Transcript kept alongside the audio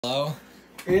Hello?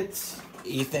 It's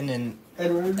Ethan and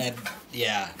Edward.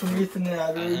 Yeah. From Ethan and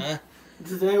Edward.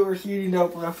 Today we're heating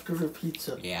up leftover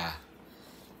pizza. Yeah.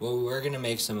 Well, we were gonna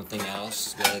make something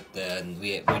else, but then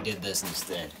we did this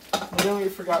instead. And then we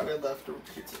forgot we had leftover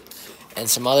pizza. So. And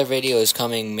some other video is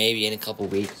coming maybe in a couple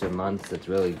weeks or months. That's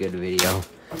a really good video.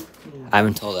 I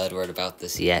haven't told Edward about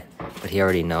this yet, but he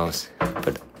already knows.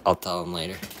 But I'll tell him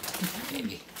later.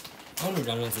 Maybe. When we're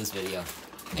done with this video.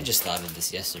 I just thought of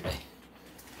this yesterday.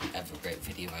 I have a great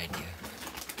video idea.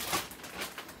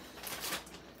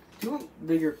 Do you want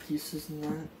bigger pieces than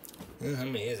that? How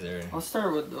many is there? I'll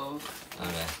start with those.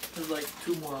 Okay. There's like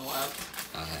 2 more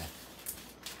left. Okay.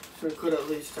 So we could at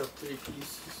least have 3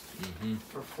 pieces.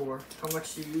 Or 4. How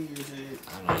much do you usually eat? I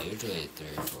don't know, usually 3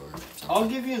 or 4. Something. I'll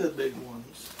give you the big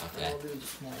ones. Okay. And I'll do the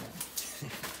small ones.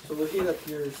 So we'll heat up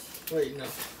yours. Wait, no.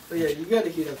 But yeah, you gotta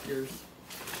heat up yours.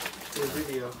 Your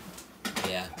video.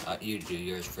 Yeah, you do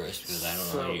yours first because I don't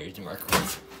know how yours work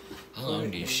with. How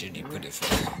long should you put it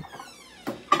for?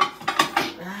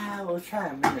 We'll try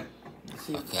a minute.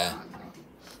 See. Okay.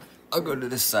 I'll go to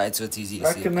this side so it's easy to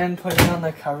see. Recommend putting on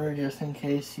the cover just in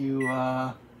case you,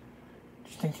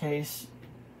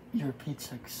 your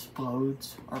pizza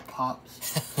explodes or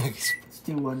pops. Let's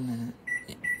do 1 minute.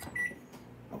 Yeah.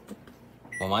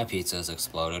 Well, my pizza's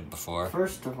exploded before.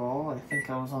 First of all, I think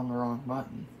I was on the wrong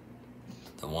button.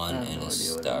 The one in a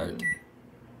start.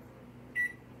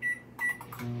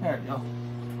 There we go.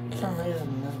 For some reason,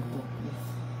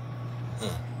 I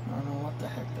don't know what the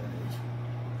heck that is.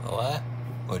 What?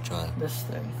 Which one? This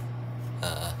thing.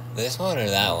 This one or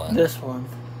that one? This one.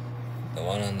 The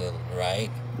one on the right?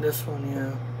 This one,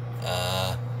 yeah.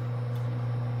 I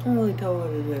Can't really tell what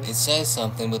it is. It says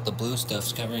something, but the blue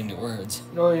stuff's covering the words.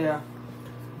 Oh, yeah.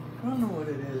 I don't know what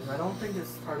it is. I don't think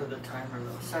it's part of the timer,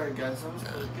 though. Sorry, guys. I was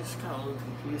just kind of a little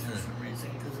confused for some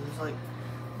reason, because there's like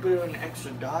a bit of an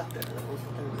extra dot there that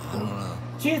wasn't there before. I don't know.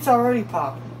 See, it's already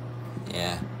popping.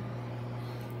 Yeah.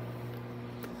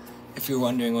 If you're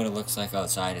wondering what it looks like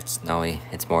outside, it's snowy.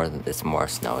 It's more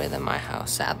snowy than my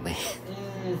house, sadly.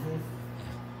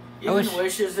 He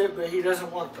wishes it, but he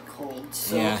doesn't want the cold.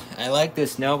 So. Yeah, I like the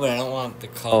snow, but I don't want the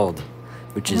cold.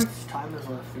 Which is. How much time is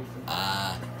left, Ethan?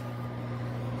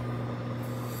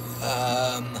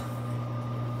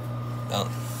 About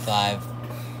 5.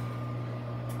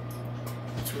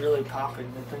 It's really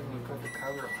popping. The thing we put the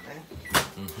cover on,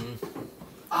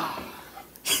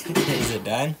 eh? Is it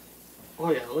done? Oh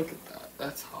yeah, look at that.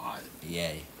 That's hot.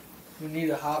 Yay. We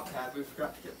need a hot pad. We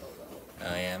forgot to get those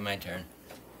out. Oh yeah, my turn.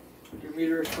 You want me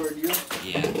to record you?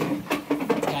 Yeah.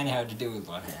 It's kind of hard to do with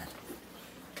one hand.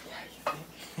 Yeah, you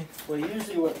think? Well,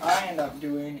 usually what I end up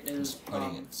doing is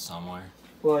putting it somewhere.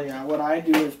 Well, yeah, what I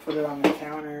do is put it on the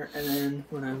counter, and then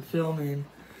when I'm filming,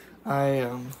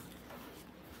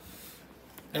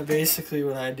 basically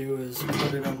what I do is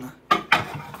put it on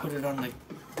the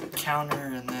counter,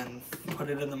 and then put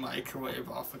it in the microwave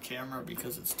off of camera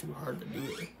because it's too hard to do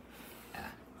it.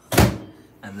 Yeah.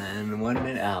 And then 1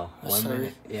 minute. Oh, 1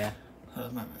 minute. Yeah. That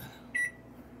was my bad.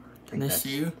 Can I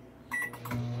see you?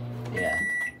 Yeah.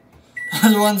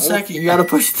 1 second. You gotta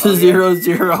push the 0,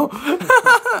 0.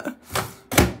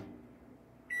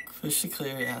 Push the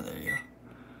clear. Yeah, there you go.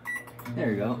 There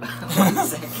you go. 1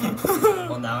 second.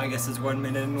 Well, now I guess it's 1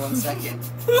 minute and 1 second.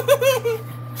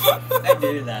 I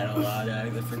do that a lot. I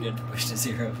forget to push the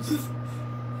zeros.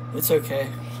 It's okay.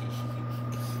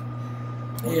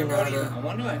 I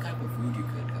wonder what type of food you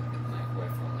could cook in the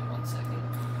microwave for only 1 second.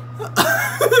 I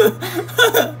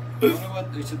wonder what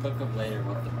we should look up later.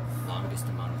 What the longest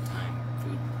amount of time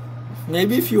food.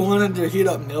 Maybe if you wanted to heat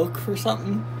up milk for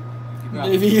something,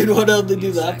 maybe you'd want to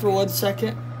do that for 1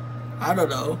 second. I don't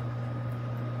know.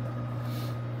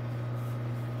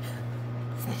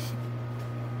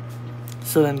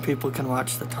 So then people can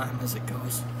watch the time as it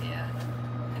goes. Yeah,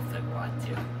 if they want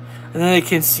to. And then they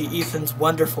can see Ethan's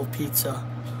wonderful pizza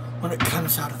when it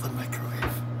comes out of the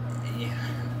microwave. Yeah.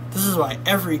 This is why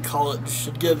every college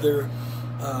should give their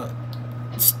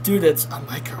students a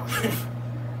microwave.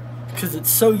 Because it's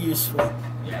so useful.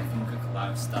 Yeah, you can cook a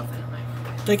lot of stuff in a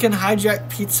microwave. They can hijack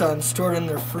pizza and store it in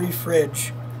their free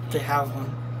fridge if they have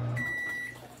one.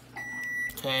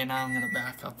 Okay, now I'm going to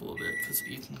back up a little bit because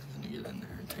Ethan's going to get in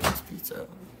there and take his pizza out.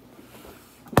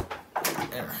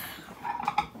 There.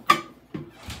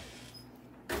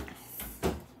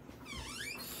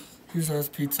 Here's how his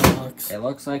pizza looks. It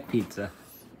looks like pizza.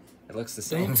 It looks the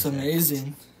same. It looks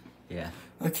amazing. Yeah.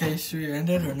 Okay, should we end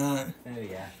it or not? Oh,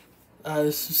 yeah.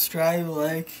 Subscribe,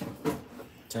 like,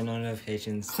 turn on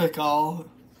notifications. click all,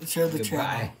 share the Goodbye.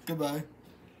 channel. Goodbye.